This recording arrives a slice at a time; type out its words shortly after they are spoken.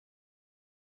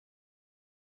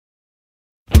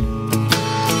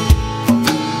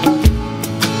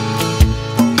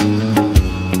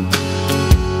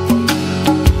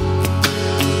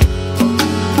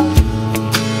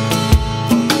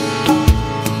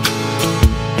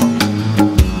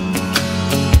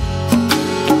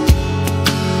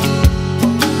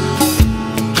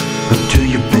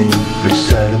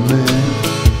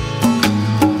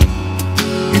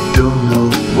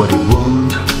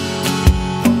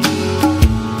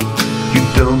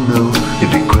don't know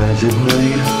if he cries at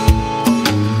night.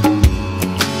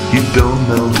 You don't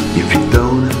know if you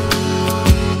don't.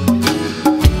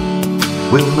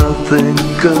 When nothing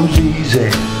comes easy,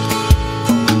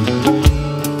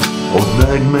 all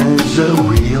nightmares are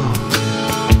real.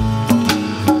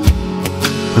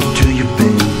 Until you've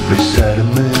been beside a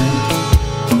man,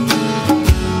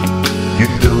 you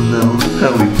don't know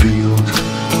how he feels.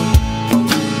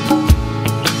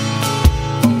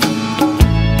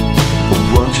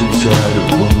 Once inside a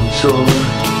woman's soul,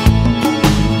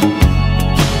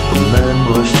 a man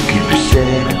must keep you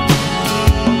sad.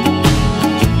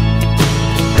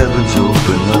 Heaven's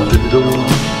open up the door,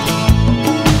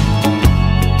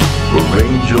 where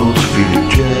angels feel your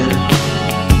dread.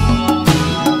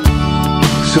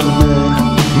 Some men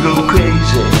go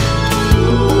crazy,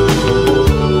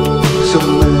 some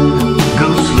men go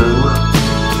slow,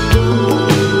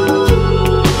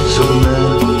 some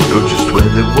men go just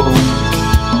where they won't,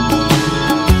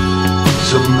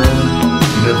 some men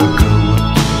never go.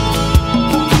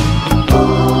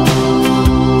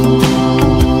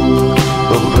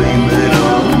 I'll blame it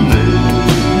on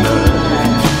midnight.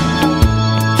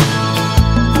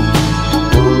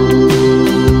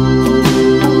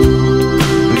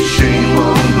 The shame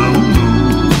on the moon.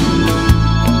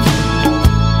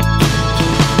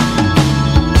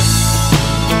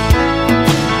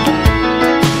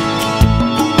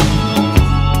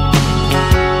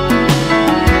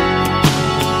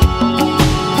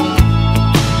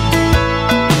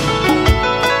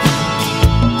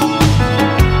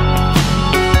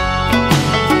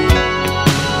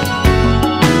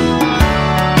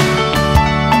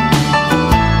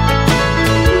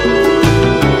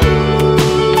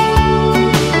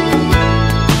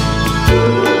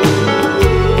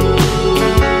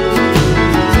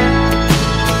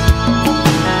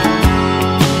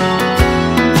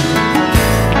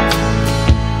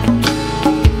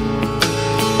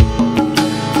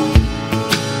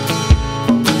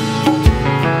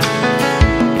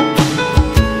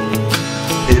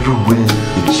 Everywhere,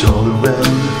 it's all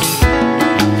around.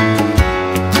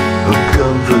 A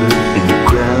comfort in the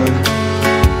crowd.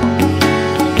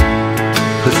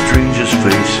 A stranger's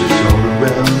faces all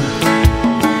around.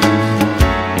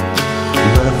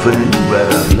 Laughing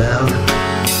right out loud.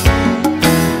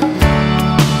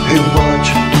 Hey, watch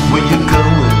when you